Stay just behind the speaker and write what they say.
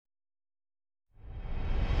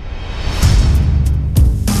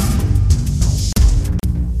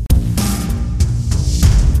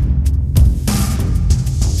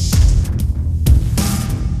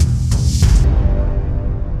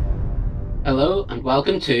Hello and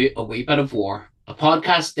welcome to A Wee Bit of War, a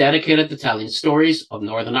podcast dedicated to telling stories of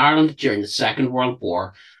Northern Ireland during the Second World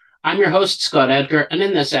War. I'm your host, Scott Edgar, and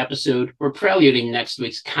in this episode, we're preluding next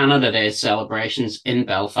week's Canada Day celebrations in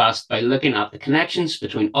Belfast by looking at the connections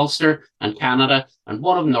between Ulster and Canada and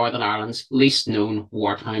one of Northern Ireland's least known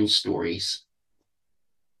wartime stories.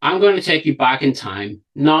 I'm going to take you back in time,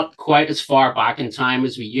 not quite as far back in time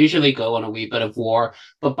as we usually go on A Wee Bit of War,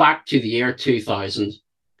 but back to the year 2000.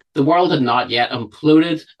 The world had not yet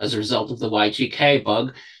imploded as a result of the Y2K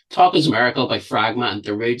bug. Talk is Miracle by Fragma and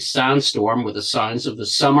Darude Sandstorm were the sounds of the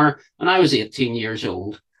summer, and I was 18 years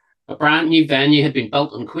old. A brand new venue had been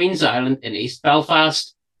built on Queen's Island in East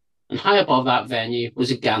Belfast, and high above that venue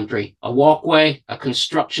was a gantry, a walkway, a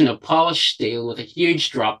construction of polished steel with a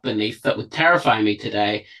huge drop beneath that would terrify me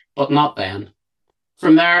today, but not then.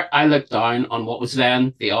 From there, I looked down on what was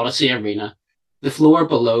then the Odyssey Arena. The floor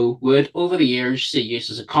below would, over the years, see use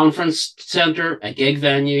as a conference centre, a gig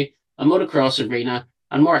venue, a motocross arena,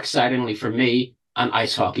 and more excitingly for me, an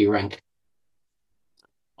ice hockey rink.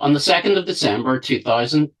 On the 2nd of December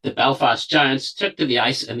 2000, the Belfast Giants took to the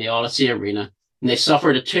ice in the Odyssey Arena, and they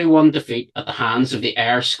suffered a 2-1 defeat at the hands of the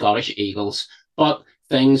Ayr Scottish Eagles, but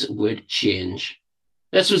things would change.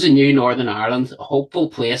 This was a new Northern Ireland, a hopeful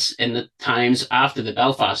place in the times after the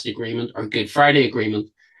Belfast Agreement or Good Friday Agreement.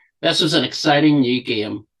 This was an exciting new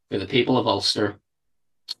game for the people of Ulster,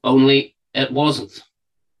 only it wasn't.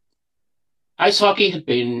 Ice hockey had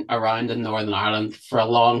been around in Northern Ireland for a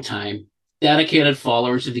long time. Dedicated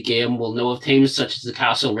followers of the game will know of teams such as the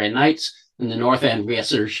Castlereagh Knights and the North End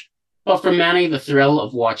Racers, but for many, the thrill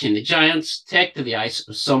of watching the Giants take to the ice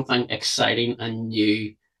was something exciting and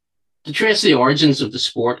new. To trace the origins of the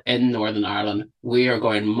sport in Northern Ireland, we are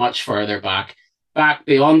going much further back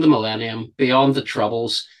beyond the millennium, beyond the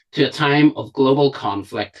Troubles, to a time of global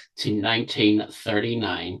conflict, to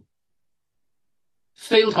 1939.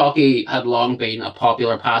 Field hockey had long been a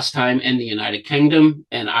popular pastime in the United Kingdom,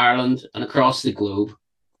 in Ireland, and across the globe.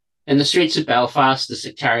 In the streets of Belfast, the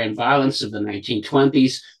sectarian violence of the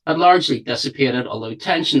 1920s had largely dissipated, although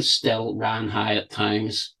tensions still ran high at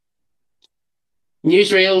times.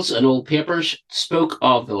 Newsreels and old papers spoke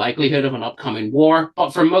of the likelihood of an upcoming war, but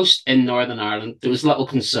for most in Northern Ireland, there was little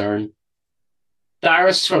concern.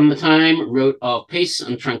 Diarists from the time wrote of peace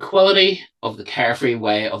and tranquility, of the carefree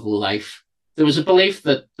way of life. There was a belief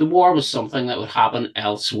that the war was something that would happen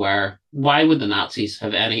elsewhere. Why would the Nazis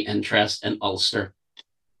have any interest in Ulster?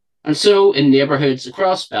 And so, in neighbourhoods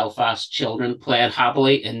across Belfast, children played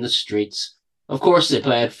happily in the streets. Of course, they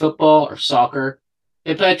played football or soccer.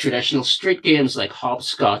 They played traditional street games like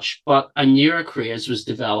hopscotch, but a newer craze was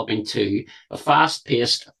developing too, a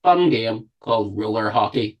fast-paced, fun game called roller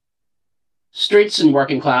hockey. Streets in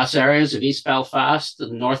working-class areas of East Belfast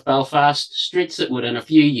and North Belfast, streets that would in a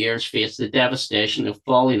few years face the devastation of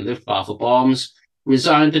falling Luftwaffe bombs,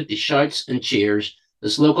 resounded to shouts and cheers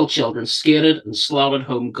as local children skated and slotted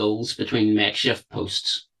home goals between makeshift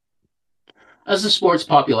posts. As the sport's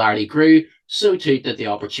popularity grew, so too did the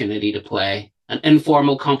opportunity to play, and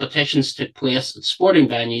informal competitions took place at sporting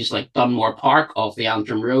venues like Dunmore Park off the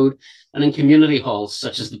Antrim Road and in community halls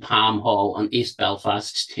such as the Palm Hall on East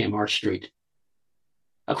Belfast's Tamar Street.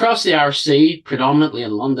 Across the Irish Sea, predominantly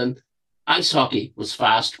in London, ice hockey was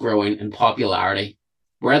fast growing in popularity.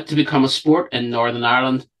 Were it to become a sport in Northern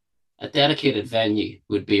Ireland, a dedicated venue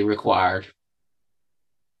would be required.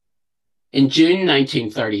 In June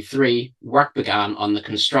 1933, work began on the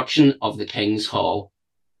construction of the King's Hall.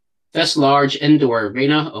 This large indoor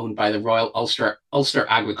arena, owned by the Royal Ulster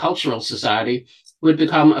Agricultural Society, would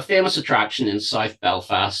become a famous attraction in South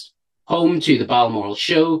Belfast, home to the Balmoral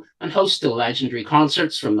Show and host to legendary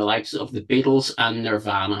concerts from the likes of the Beatles and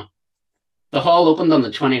Nirvana. The hall opened on the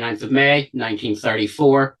 29th of May,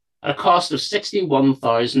 1934, at a cost of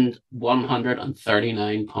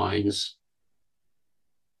 £61,139.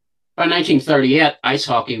 By 1938, ice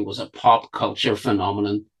hockey was a pop culture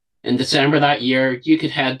phenomenon. In December that year, you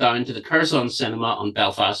could head down to the Curzon Cinema on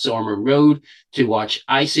Belfast's Ormer Road to watch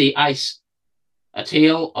Icy Ice, a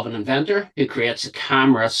tale of an inventor who creates a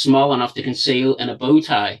camera small enough to conceal in a bow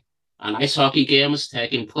tie. An ice hockey game is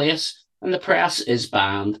taking place and the press is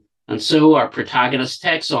banned, and so our protagonist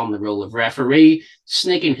takes on the role of referee,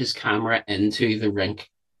 sneaking his camera into the rink.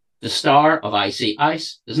 The star of Icy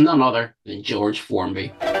Ice is none other than George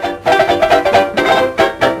Formby.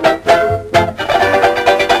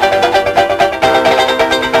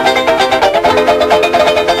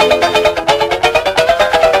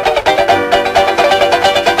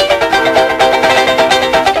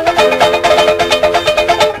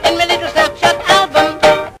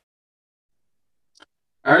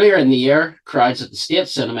 Earlier in the year, crowds at the State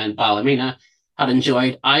Cinema in Ballymena had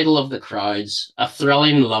enjoyed Idol of the Crowds, a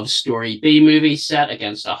thrilling love story B-movie set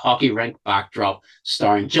against a hockey rink backdrop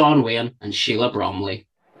starring John Wayne and Sheila Bromley.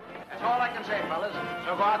 That's all I can say, fellas.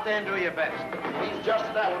 So go out there and do your best. He's just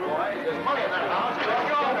that, boy. There's money in that house. Let's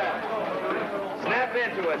go. Snap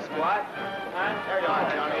into it, squad. There you are,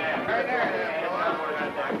 Johnny. There.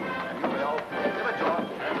 You will. Give it to him.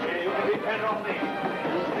 You can depend on me.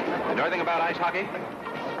 You know anything about ice hockey?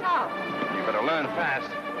 No. You better learn fast.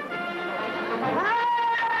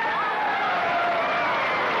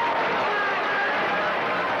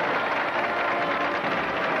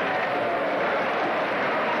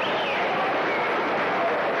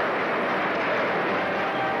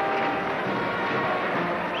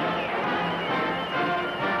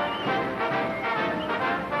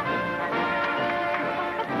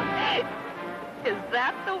 Is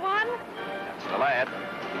that the one? That's the lad.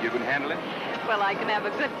 You can handle it? Well, I can have a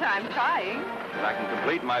good time trying. And I can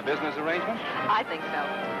complete my business arrangement? I think so.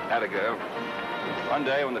 Atta girl. One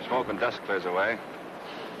day when the smoke and dust clears away,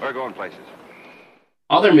 we're going places.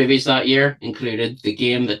 Other movies that year included The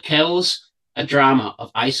Game That Kills, a drama of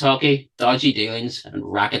ice hockey, dodgy dealings, and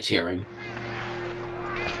racketeering.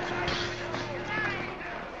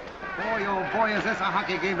 Boy, oh boy, is this a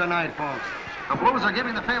hockey game tonight, folks. The Blues are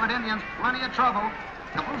giving the favorite Indians plenty of trouble.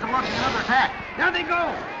 The Blues are launching another attack. There they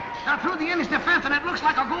go. Now through the Indians' defense, and it looks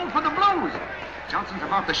like a goal for the Blues. Johnson's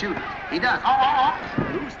about to shoot. He does.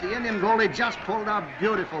 Bruce, the Indian goalie, just pulled a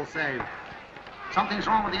beautiful save. Something's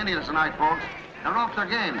wrong with the Indians tonight, folks. They're off their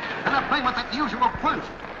game. They're not playing with that usual punch.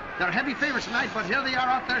 They're heavy favorites tonight, but here they are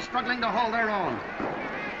out there struggling to hold their own.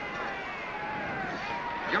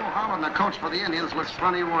 Joe Holland, the coach for the Indians, looks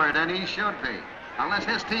funny worried, and he should be. Unless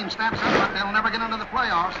his team snaps up, they'll never get into the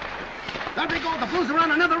playoffs. There they go. The Blues are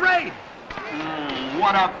on another raid.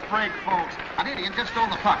 What a break, folks. An Indian just stole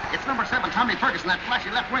the puck. It's number 7, Tommy Ferguson, that flashy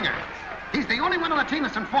left winger. He's the only one on the team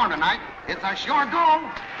that's informed tonight. It's a sure goal.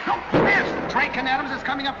 Don't miss. Drake and Adams is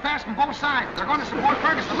coming up fast from both sides. They're going to support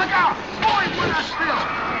Ferguson. Look out. Boy, what a steal.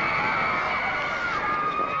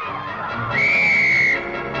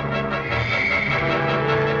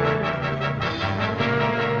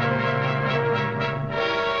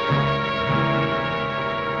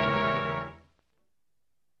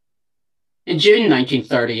 In June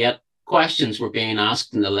 1938, questions were being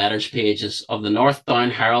asked in the letters pages of the North Down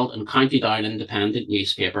Herald and County Down Independent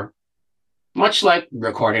newspaper. Much like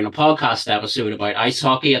recording a podcast episode about ice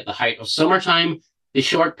hockey at the height of summertime, the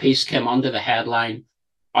short piece came under the headline,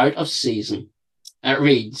 Out of Season. It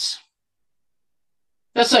reads,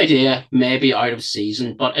 "This idea may be out of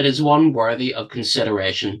season, but it is one worthy of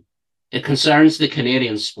consideration. It concerns the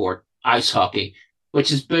Canadian sport, ice hockey, which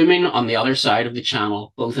is booming on the other side of the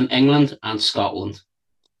channel, both in England and Scotland.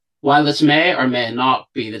 While this may or may not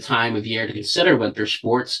be the time of year to consider winter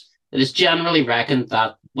sports, it is generally reckoned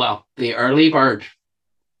that, well, the early bird.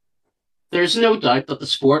 There is no doubt that the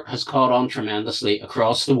sport has caught on tremendously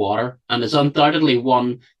across the water and is undoubtedly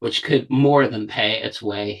one which could more than pay its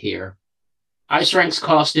way here. Ice rinks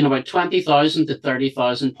costing about £20,000 to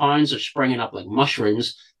 £30,000 are springing up like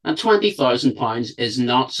mushrooms, and £20,000 is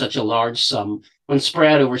not such a large sum when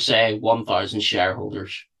spread over, say, 1,000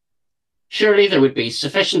 shareholders. Surely there would be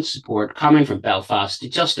sufficient support coming from Belfast to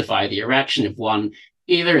justify the erection of one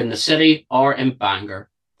either in the city or in Bangor,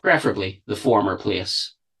 preferably the former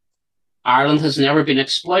place. Ireland has never been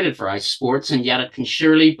exploited for ice sports, and yet it can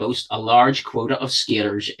surely boast a large quota of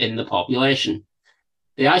skaters in the population.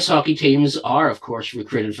 The ice hockey teams are, of course,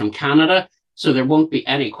 recruited from Canada, so there won't be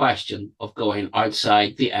any question of going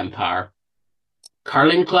outside the empire.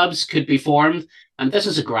 Curling clubs could be formed, and this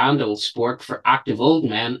is a grand old sport for active old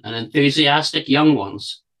men and enthusiastic young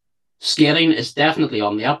ones. Skating is definitely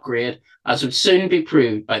on the upgrade, as would soon be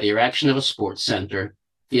proved by the erection of a sports centre.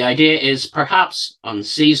 The idea is perhaps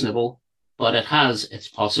unseasonable, but it has its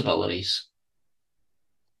possibilities.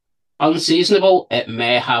 Unseasonable it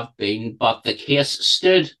may have been, but the case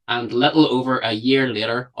stood, and little over a year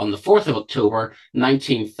later, on the 4th of October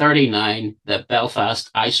 1939, the Belfast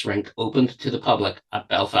ice rink opened to the public at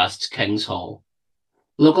Belfast's King's Hall.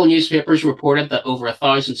 Local newspapers reported that over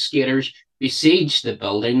 1,000 skaters besieged the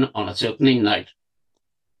building on its opening night.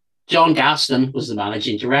 John Gaston was the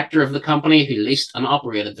managing director of the company who leased and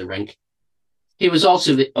operated the rink. He was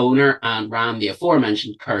also the owner and ran the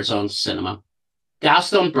aforementioned Curzon Cinema.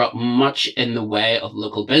 Gaston brought much in the way of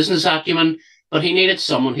local business acumen, but he needed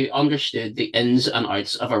someone who understood the ins and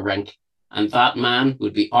outs of a rink, and that man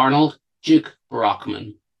would be Arnold Duke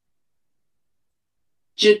Brockman.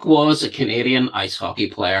 Duke was a Canadian ice hockey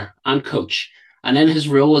player and coach, and in his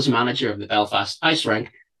role as manager of the Belfast ice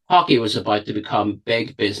rink, hockey was about to become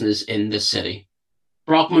big business in the city.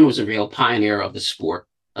 Brockman was a real pioneer of the sport.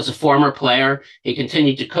 As a former player, he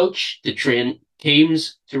continued to coach, to train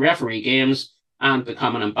teams, to referee games, and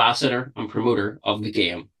become an ambassador and promoter of the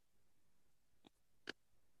game.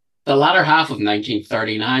 The latter half of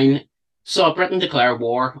 1939 saw Britain declare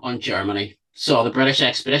war on Germany, saw the British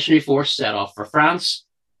Expeditionary Force set off for France,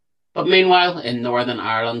 but meanwhile, in Northern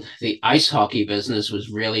Ireland, the ice hockey business was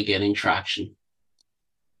really gaining traction.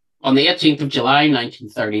 On the 18th of July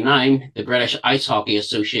 1939, the British Ice Hockey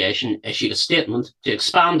Association issued a statement to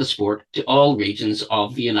expand the sport to all regions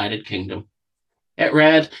of the United Kingdom. It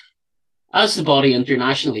read, "As the body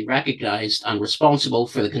internationally recognised and responsible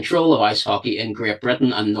for the control of ice hockey in Great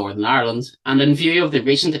Britain and Northern Ireland, and in view of the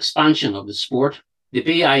recent expansion of the sport, the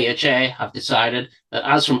BIHA have decided that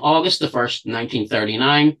as from August the 1st,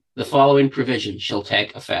 1939, the following provision shall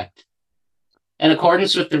take effect. In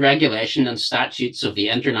accordance with the regulation and statutes of the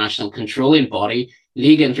international controlling body,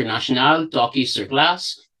 Ligue Internationale d'Hockey sur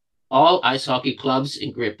Glace, all ice hockey clubs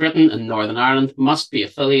in Great Britain and Northern Ireland must be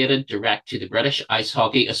affiliated direct to the British Ice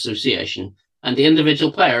Hockey Association, and the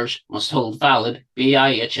individual players must hold valid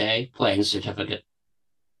BIHA playing certificate."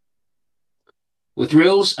 With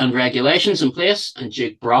rules and regulations in place and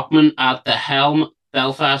Duke Brockman at the helm,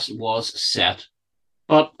 Belfast was set.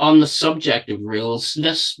 But on the subject of rules,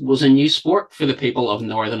 this was a new sport for the people of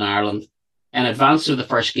Northern Ireland. In advance of the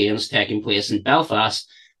first games taking place in Belfast,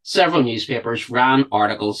 several newspapers ran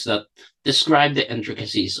articles that described the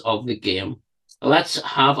intricacies of the game. Let's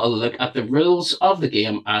have a look at the rules of the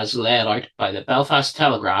game as laid out by the Belfast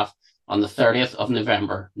Telegraph on the 30th of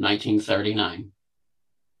November, 1939.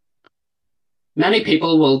 Many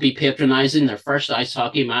people will be patronising their first ice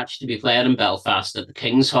hockey match to be played in Belfast at the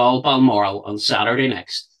King's Hall, Balmoral, on Saturday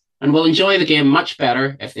next, and will enjoy the game much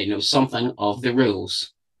better if they know something of the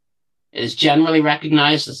rules. It is generally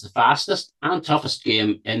recognised as the fastest and toughest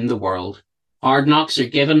game in the world. Hard knocks are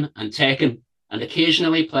given and taken, and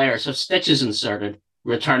occasionally players have stitches inserted,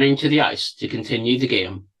 returning to the ice to continue the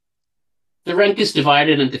game. The rink is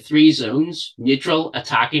divided into 3 zones: neutral,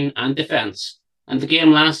 attacking, and defence, and the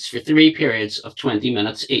game lasts for 3 periods of 20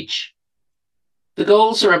 minutes each. The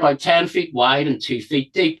goals are about 10 feet wide and 2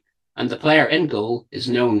 feet deep, and the player in goal is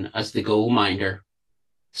known as the goal minder.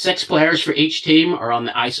 6 players for each team are on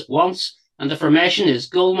the ice at once, and the formation is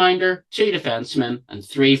goal minder, 2 defencemen, and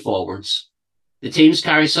 3 forwards. The teams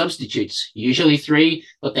carry substitutes, usually 3,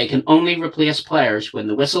 but they can only replace players when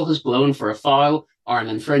the whistle has blown for a foul or an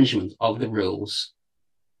infringement of the rules.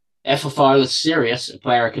 If a foul is serious, a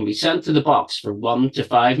player can be sent to the box for 1 to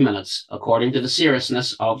 5 minutes, according to the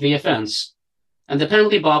seriousness of the offence. And the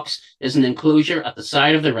penalty box is an enclosure at the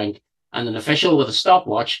side of the rink, and an official with a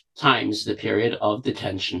stopwatch times the period of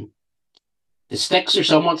detention. The sticks are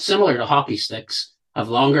somewhat similar to hockey sticks, have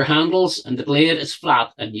longer handles, and the blade is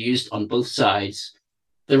flat and used on both sides.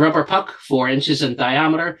 The rubber puck, 4 inches in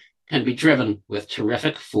diameter, can be driven with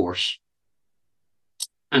terrific force.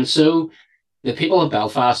 And so, the people of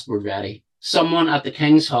Belfast were ready. Someone at the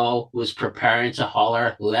King's Hall was preparing to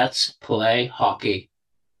holler, "Let's play hockey."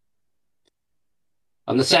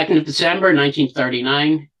 On the 2nd of December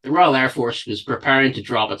 1939, the Royal Air Force was preparing to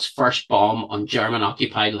drop its first bomb on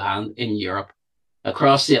German-occupied land in Europe.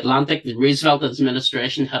 Across the Atlantic, the Roosevelt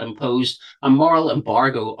administration had imposed a moral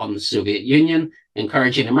embargo on the Soviet Union,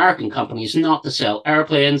 encouraging American companies not to sell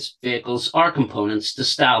airplanes, vehicles, or components to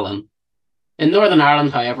Stalin. In Northern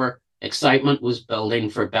Ireland, however, excitement was building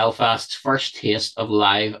for Belfast's first taste of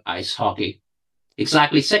live ice hockey.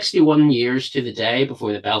 Exactly 61 years to the day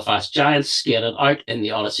before the Belfast Giants skated out in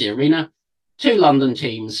the Odyssey Arena, 2 London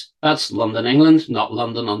teams, that's London, England, not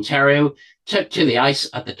London, Ontario, took to the ice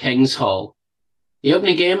at the King's Hall. The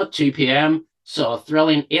opening game at 2 p.m. saw a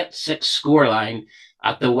thrilling 8-6 scoreline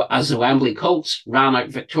as the Wembley Colts ran out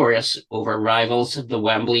victorious over rivals the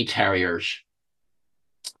Wembley Terriers.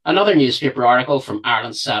 Another newspaper article from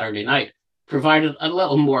Ireland's Saturday Night provided a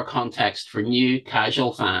little more context for new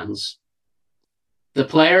casual fans. "The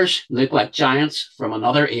players look like giants from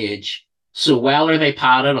another age, so well are they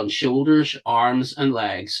padded on shoulders, arms, and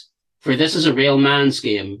legs, for this is a real man's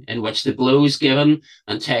game in which the blows given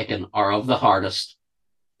and taken are of the hardest.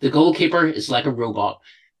 The goalkeeper is like a robot,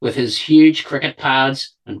 with his huge cricket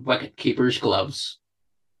pads and wicket-keeper's gloves."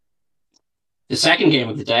 The second game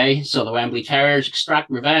of the day saw the Wembley Terriers extract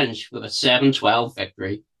revenge with a 7-12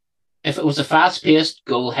 victory. If it was a fast-paced,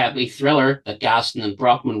 goal-heavy thriller that Gaston and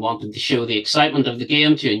Brockman wanted to show the excitement of the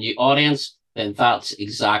game to a new audience, then that's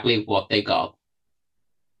exactly what they got.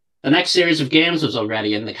 The next series of games was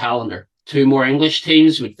already in the calendar. 2 more English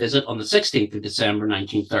teams would visit on the 16th of December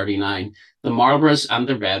 1939, the Marlboroughs and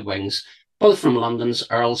the Red Wings, both from London's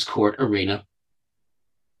Earl's Court Arena.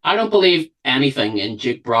 I don't believe anything in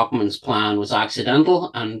Duke Brockman's plan was accidental,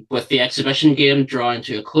 and with the exhibition game drawing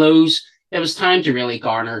to a close, it was time to really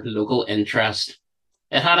garner local interest.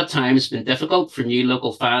 It had at times been difficult for new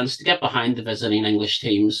local fans to get behind the visiting English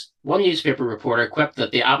teams. One newspaper reporter quipped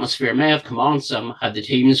that the atmosphere may have come on some had the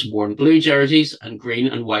teams worn blue jerseys and green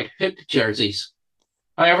and white hooped jerseys.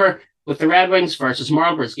 However, with the Red Wings versus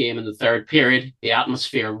Marlborough's game in the third period, the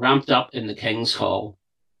atmosphere ramped up in the King's Hall.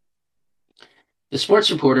 The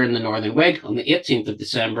sports reporter in the Northern Whig on the 18th of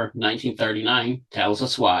December 1939 tells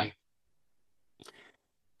us why.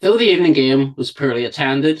 Though the evening game was poorly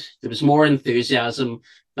attended, there was more enthusiasm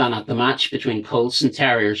than at the match between Colts and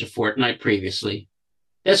Terriers a fortnight previously.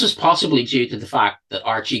 This was possibly due to the fact that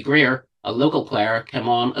Archie Greer, a local player, came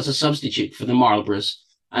on as a substitute for the Marlboroughs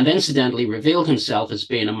and incidentally revealed himself as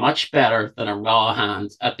being a much better than a raw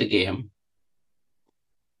hand at the game.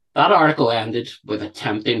 That article ended with a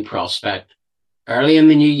tempting prospect. Early in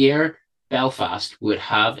the new year, Belfast would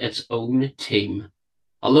have its own team,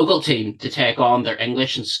 a local team to take on their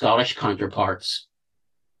English and Scottish counterparts.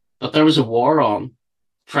 But there was a war on.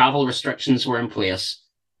 Travel restrictions were in place.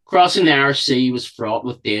 Crossing the Irish Sea was fraught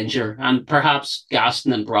with danger, and perhaps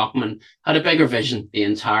Gaston and Brockman had a bigger vision the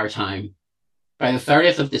entire time. By the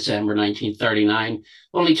 30th of December 1939,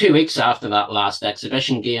 only 2 weeks after that last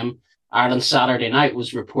exhibition game, Ireland Saturday Night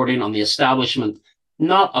was reporting on the establishment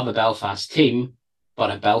not of a Belfast team, but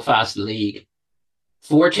a Belfast League.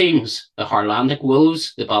 4 teams, the Harlandic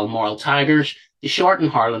Wolves, the Balmoral Tigers, the Shorten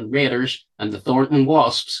Harland Raiders, and the Thornton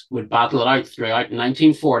Wasps, would battle it out throughout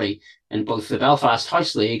 1940 in both the Belfast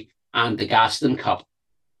House League and the Gaston Cup.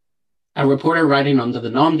 A reporter writing under the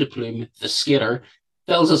nom de plume, The Skater,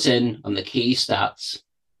 fills us in on the key stats.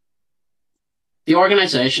 The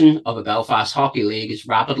organisation of a Belfast Hockey League is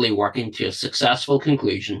rapidly working to a successful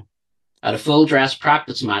conclusion. At a full-dress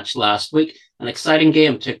practice match last week, an exciting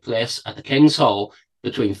game took place at the King's Hall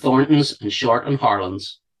between Thorntons and Shorten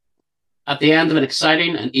Harlands. At the end of an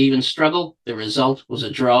exciting and even struggle, the result was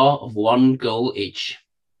a draw of 1 goal each.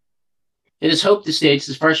 It is hoped to stage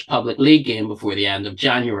the first public league game before the end of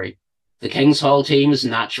January. The King's Hall team is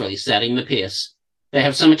naturally setting the pace. They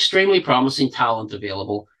have some extremely promising talent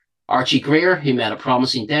available. Archie Greer, who made a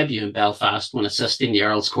promising debut in Belfast when assisting the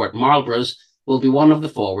Earl's Court Marlboroughs, will be one of the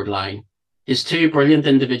forward line. His 2 brilliant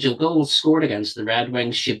individual goals scored against the Red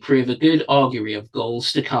Wings should prove a good augury of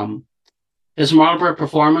goals to come. His Marlborough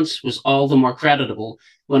performance was all the more creditable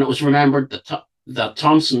when it was remembered that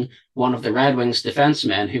Thompson, one of the Red Wings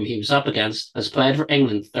defencemen whom he was up against, has played for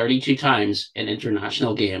England 32 times in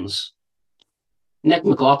international games. Nick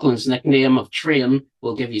McLaughlin's nickname of Train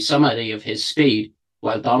will give you some idea of his speed,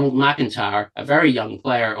 while Donald McIntyre, a very young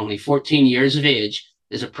player, only 14 years of age,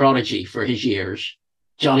 is a prodigy for his years.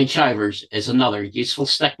 Johnny Chivers is another useful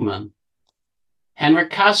stickman.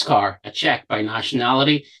 Henrik Kaskar, a Czech by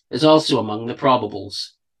nationality, is also among the probables.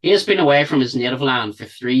 He has been away from his native land for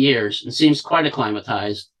 3 years and seems quite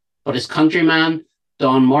acclimatised, but his countryman,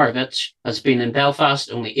 Don Moravich, has been in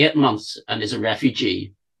Belfast only 8 months and is a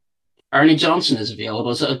refugee. Ernie Johnson is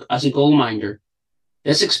available as a goalminder.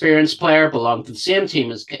 This experienced player belonged to the same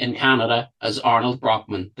team in Canada as Arnold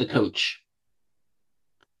Brockman, the coach.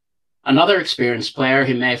 Another experienced player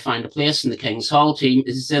who may find a place in the King's Hall team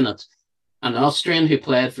is Zenit, an Austrian who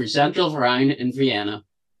played for Zentralverein in Vienna.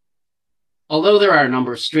 Although there are a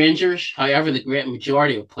number of strangers, however, the great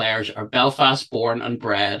majority of players are Belfast-born and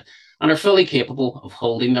bred and are fully capable of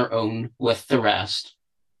holding their own with the rest.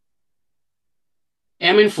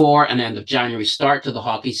 Aiming for an end of January start to the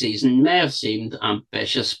hockey season may have seemed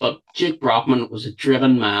ambitious, but Duke Brockman was a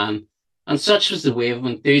driven man, and such was the wave of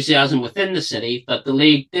enthusiasm within the city that the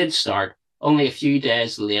league did start only a few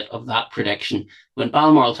days late of that prediction when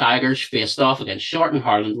Balmoral Tigers faced off against Shorten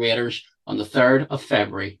Harland Raiders on the 3rd of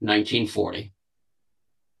February 1940.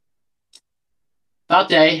 That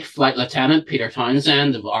day, Flight Lieutenant Peter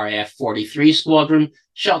Townsend of RAF 43 Squadron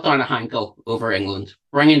shot down a Heinkel over England,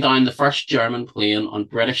 bringing down the first German plane on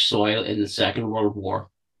British soil in the Second World War.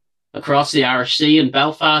 Across the Irish Sea in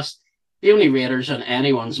Belfast, the only raiders on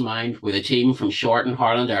anyone's mind were the team from Shorten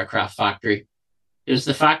Harland Aircraft Factory. It was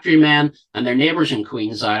the factory men and their neighbours in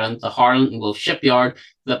Queen's Island, the Harland and Wolff shipyard,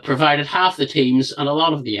 that provided half the teams and a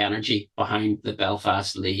lot of the energy behind the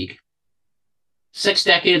Belfast League. 6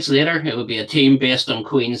 decades later, it would be a team based on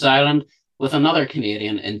Queen's Island with another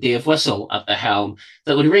Canadian in Dave Whistle at the helm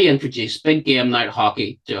that would reintroduce big game night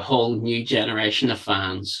hockey to a whole new generation of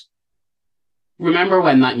fans. Remember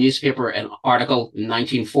when that newspaper article in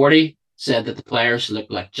 1940 said that the players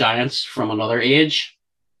looked like giants from another age?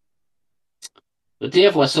 But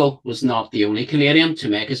Dave Whistle was not the only Canadian to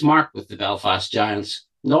make his mark with the Belfast Giants,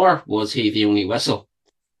 nor was he the only Whistle.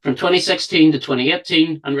 From 2016 to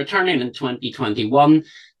 2018 and returning in 2021,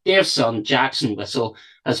 Dave's son Jackson Whistle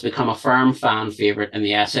has become a firm fan favourite in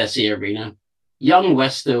the SSE arena. Young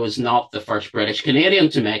West, though, is not the first British Canadian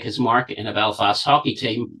to make his mark in a Belfast hockey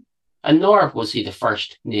team, and nor was he the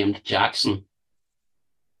first named Jackson.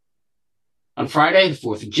 On Friday, the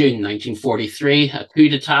 4th of June 1943, a coup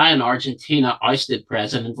d'etat in Argentina ousted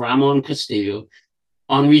President Ramon Castillo.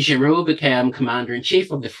 Henri Giraud became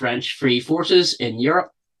Commander-in-Chief of the French Free Forces in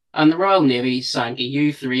Europe, and the Royal Navy sank a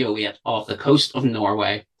U-308 off the coast of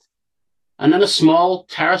Norway. And in a small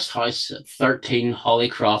terraced house at 13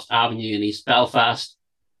 Hollycroft Avenue in East Belfast,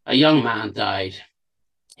 a young man died.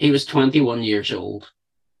 He was 21 years old.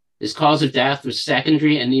 His cause of death was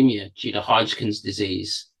secondary anemia due to Hodgkin's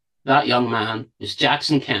disease. That young man was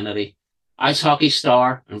Jackson Kennedy, ice hockey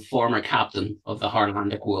star and former captain of the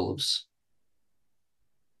Harlandic Wolves.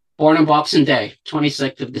 Born on Boxing Day,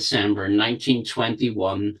 26th of December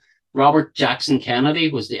 1921, Robert Jackson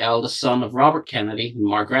Kennedy was the eldest son of Robert Kennedy and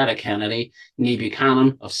Margaretta Kennedy, née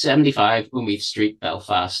Buchanan, of 75 Omeath Street,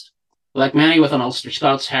 Belfast. Like many with an Ulster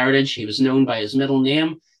Scots heritage, he was known by his middle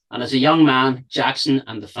name, and as a young man, Jackson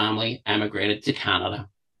and the family emigrated to Canada.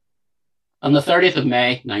 On the 30th of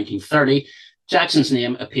May 1930, Jackson's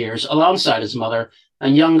name appears alongside his mother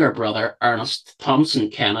and younger brother Ernest Thompson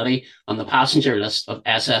Kennedy on the passenger list of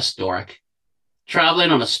SS Doric. Travelling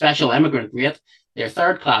on a special emigrant rate, they are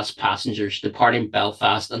third-class passengers departing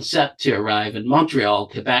Belfast and set to arrive in Montreal,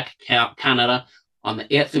 Quebec, Canada on the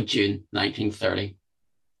 8th of June 1930.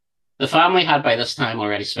 The family had by this time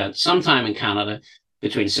already spent some time in Canada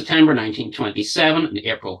between September 1927 and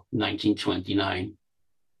April 1929.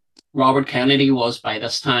 Robert Kennedy was by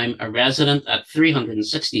this time a resident at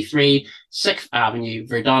 363 6th Avenue,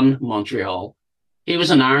 Verdun, Montreal. He was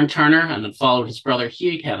an iron turner and had followed his brother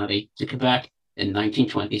Hugh Kennedy to Quebec in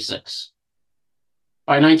 1926.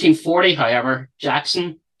 By 1940, however,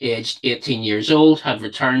 Jackson, aged 18 years old, had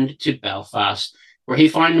returned to Belfast, where he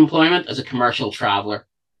found employment as a commercial traveller.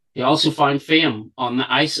 He also found fame on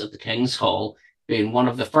the ice at the King's Hall, being one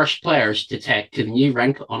of the first players to take to the new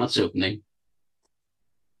rink on its opening.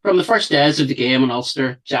 From the first days of the game in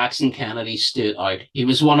Ulster, Jackson Kennedy stood out. He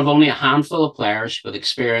was one of only a handful of players with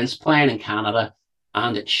experience playing in Canada,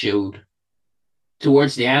 and it showed.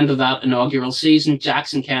 Towards the end of that inaugural season,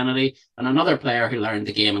 Jackson Kennedy and another player who learned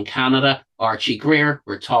the game in Canada, Archie Greer,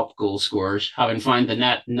 were top goal scorers, having found the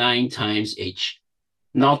net 9 times each.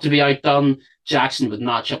 Not to be outdone, Jackson would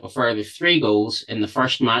notch up a further 3 goals in the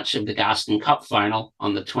first match of the Gaston Cup final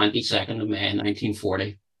on the 22nd of May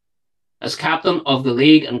 1940. As captain of the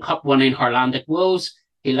league and cup-winning Harlandic Wolves,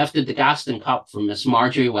 he lifted the Gaston Cup from Miss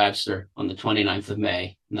Marjorie Webster on the 29th of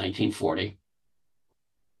May 1940.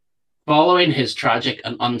 Following his tragic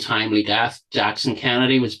and untimely death, Jackson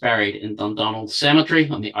Kennedy was buried in Dundonald Cemetery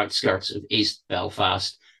on the outskirts of East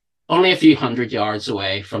Belfast, only a few hundred yards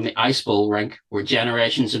away from the Ice Bowl rink where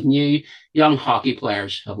generations of new, young hockey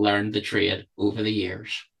players have learned the trade over the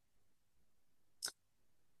years.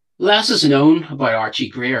 Less is known about Archie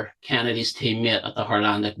Greer, Kennedy's teammate at the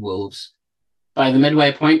Harlandic Wolves. By the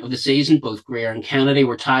midway point of the season, both Greer and Kennedy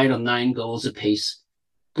were tied on 9 goals apiece.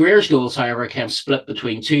 Greer's goals, however, came split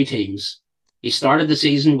between 2 teams. He started the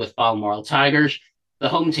season with Balmoral Tigers, the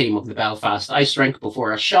home team of the Belfast Ice Rink,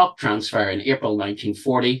 before a shock transfer in April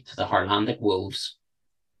 1940 to the Harlandic Wolves.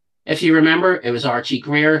 If you remember, it was Archie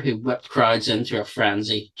Greer who whipped crowds into a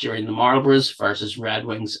frenzy during the Marlboroughs versus Red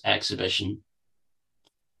Wings exhibition.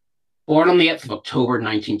 Born on the 8th of October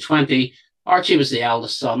 1920, Archie was the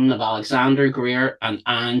eldest son of Alexander Greer and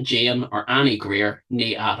Anne Jane or Annie Greer,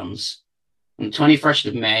 née Adams. On the 21st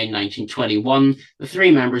of May 1921, the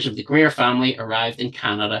 3 members of the Greer family arrived in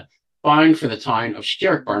Canada, bound for the town of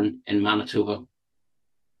Stewartburn in Manitoba.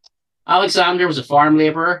 Alexander was a farm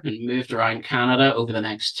labourer and moved around Canada over the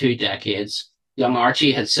next 2 decades. Young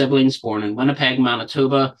Archie had siblings born in Winnipeg,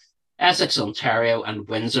 Manitoba, Essex, Ontario, and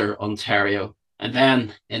Windsor, Ontario. And then,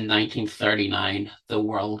 in 1939, the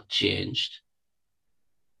world changed.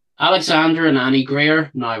 Alexander and Annie Greer,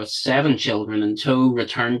 now with 7 children in tow,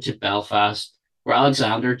 returned to Belfast, where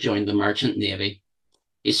Alexander joined the Merchant Navy.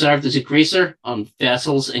 He served as a greaser on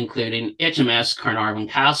vessels including HMS Carnarvon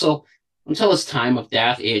Castle until his time of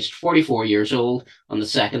death, aged 44 years old, on the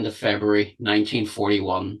 2nd of February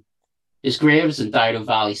 1941. His grave is in Dido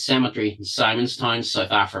Valley Cemetery in Simonstown,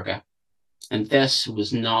 South Africa. And this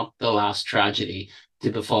was not the last tragedy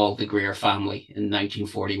to befall the Greer family in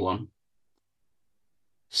 1941.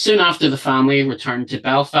 Soon after the family returned to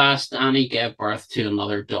Belfast, Annie gave birth to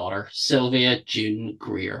another daughter, Sylvia June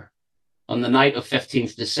Greer. On the night of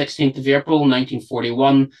 15th to 16th of April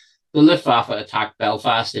 1941, the Luftwaffe attacked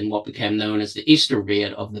Belfast in what became known as the Easter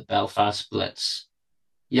Raid of the Belfast Blitz.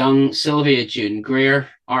 Young Sylvia June Greer,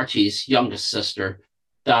 Archie's youngest sister,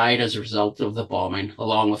 died as a result of the bombing,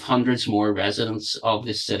 along with hundreds more residents of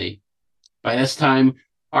the city. By this time,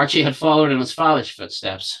 Archie had followed in his father's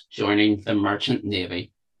footsteps, joining the Merchant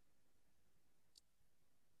Navy.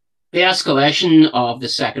 The escalation of the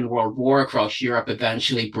Second World War across Europe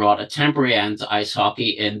eventually brought a temporary end to ice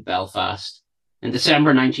hockey in Belfast. In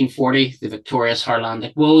December 1940, the victorious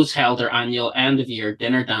Harlandic Wolves held their annual end-of-year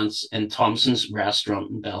dinner dance in Thompson's restaurant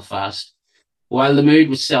in Belfast. While the mood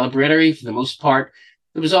was celebratory for the most part,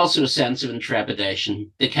 there was also a sense of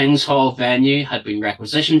intrepidation. The King's Hall venue had been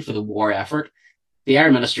requisitioned for the war effort. The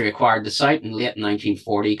Air Ministry acquired the site in late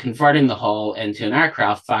 1940, converting the hall into an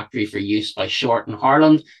aircraft factory for use by Short and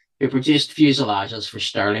Harland, who produced fuselages for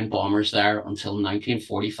Sterling bombers there until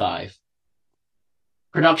 1945.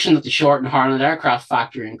 Production at the Short and Harland aircraft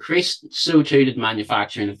factory increased, so too did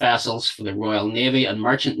manufacturing of vessels for the Royal Navy and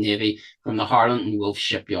Merchant Navy from the Harland and Wolff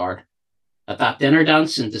shipyard. At that dinner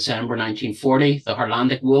dance in December 1940, the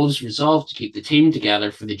Harlandic Wolves resolved to keep the team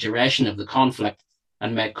together for the duration of the conflict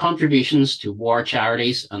and make contributions to war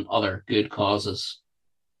charities and other good causes.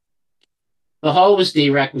 The hall was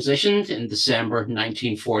de-requisitioned in December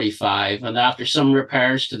 1945, and after some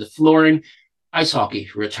repairs to the flooring, ice hockey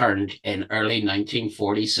returned in early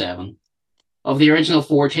 1947. Of the original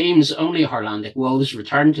 4 teams, only Harlandic Wolves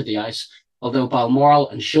returned to the ice, although Balmoral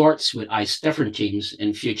and Shorts would ice different teams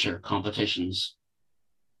in future competitions.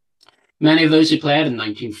 Many of those who played in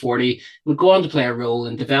 1940 would go on to play a role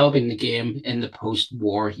in developing the game in the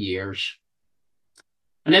post-war years.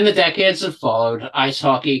 And in the decades that followed, ice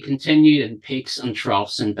hockey continued in peaks and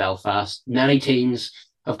troughs in Belfast. Many teams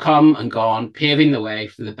have come and gone, paving the way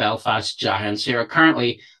for the Belfast Giants, who are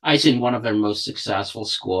currently icing one of their most successful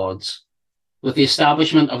squads. With the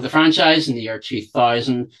establishment of the franchise in the year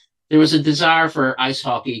 2000, there was a desire for ice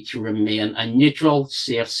hockey to remain a neutral,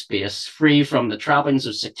 safe space, free from the trappings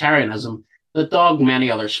of sectarianism that dogged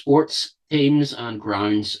many other sports, teams, and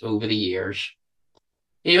grounds over the years.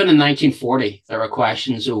 Even in 1940, there were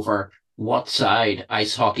questions over what side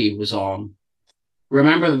ice hockey was on.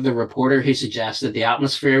 Remember the reporter who suggested the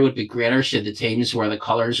atmosphere would be greater should the teams wear the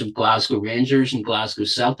colours of Glasgow Rangers and Glasgow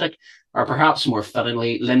Celtic, or perhaps more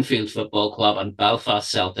fittingly, Linfield Football Club and Belfast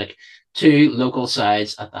Celtic, 2 local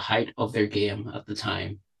sides at the height of their game at the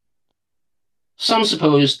time. Some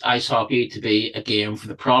supposed ice hockey to be a game for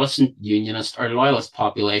the Protestant, Unionist, or Loyalist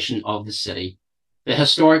population of the city. The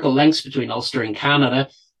historical links between Ulster and Canada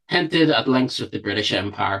hinted at links with the British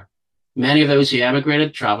Empire. Many of those who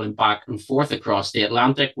emigrated, travelling back and forth across the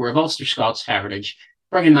Atlantic, were of Ulster Scots heritage,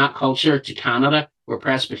 bringing that culture to Canada, where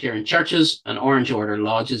Presbyterian churches and Orange Order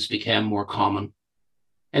lodges became more common.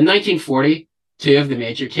 In 1940, 2 of the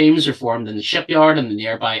major teams were formed in the shipyard and the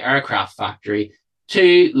nearby aircraft factory,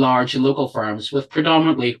 2 large local firms with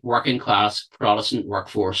predominantly working-class Protestant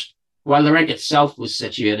workforce, while the rink itself was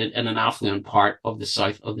situated in an affluent part of the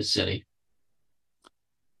south of the city.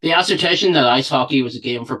 The assertion that ice hockey was a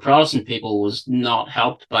game for Protestant people was not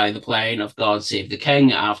helped by the playing of God Save the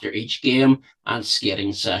King after each game and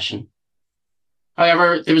skating session.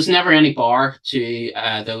 However, there was never any bar to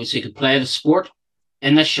those who could play the sport.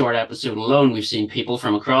 In this short episode alone, we've seen people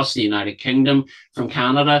from across the United Kingdom, from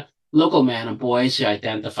Canada, local men and boys who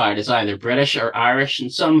identified as either British or Irish,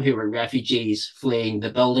 and some who were refugees fleeing the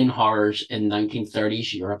building horrors in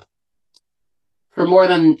 1930s Europe. For more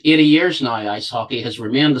than 80 years now, ice hockey has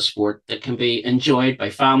remained a sport that can be enjoyed by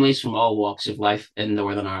families from all walks of life in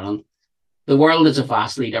Northern Ireland. The world is a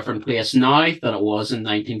vastly different place now than it was in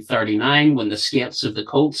 1939 when the skates of the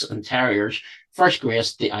Colts and Terriers first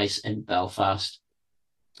graced the ice in Belfast.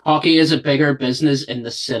 Hockey is a bigger business in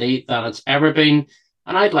the city than it's ever been,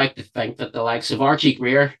 and I'd like to think that the likes of Archie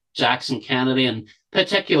Greer, Jackson Kennedy, and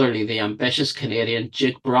particularly the ambitious Canadian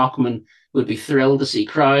Duke Brockman would be thrilled to see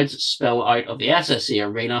crowds spill out of the SSE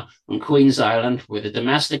Arena on Queen's Island, where the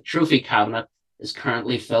domestic trophy cabinet is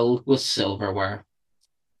currently filled with silverware.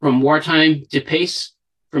 From wartime to peace,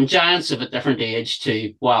 from giants of a different age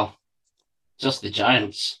to, well, just the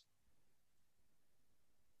giants.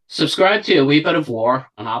 Subscribe to A Wee Bit of War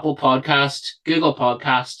on Apple Podcasts, Google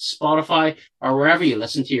Podcasts, Spotify, or wherever you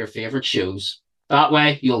listen to your favourite shows. That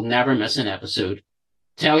way, you'll never miss an episode.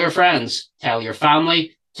 Tell your friends, tell your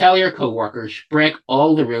family, tell your co-workers, break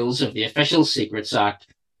all the rules of the Official Secrets Act,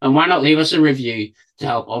 and why not leave us a review to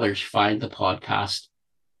help others find the podcast.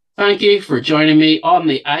 Thank you for joining me on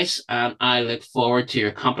the ice, and I look forward to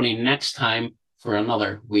your company next time for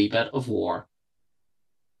another Wee Bit of War.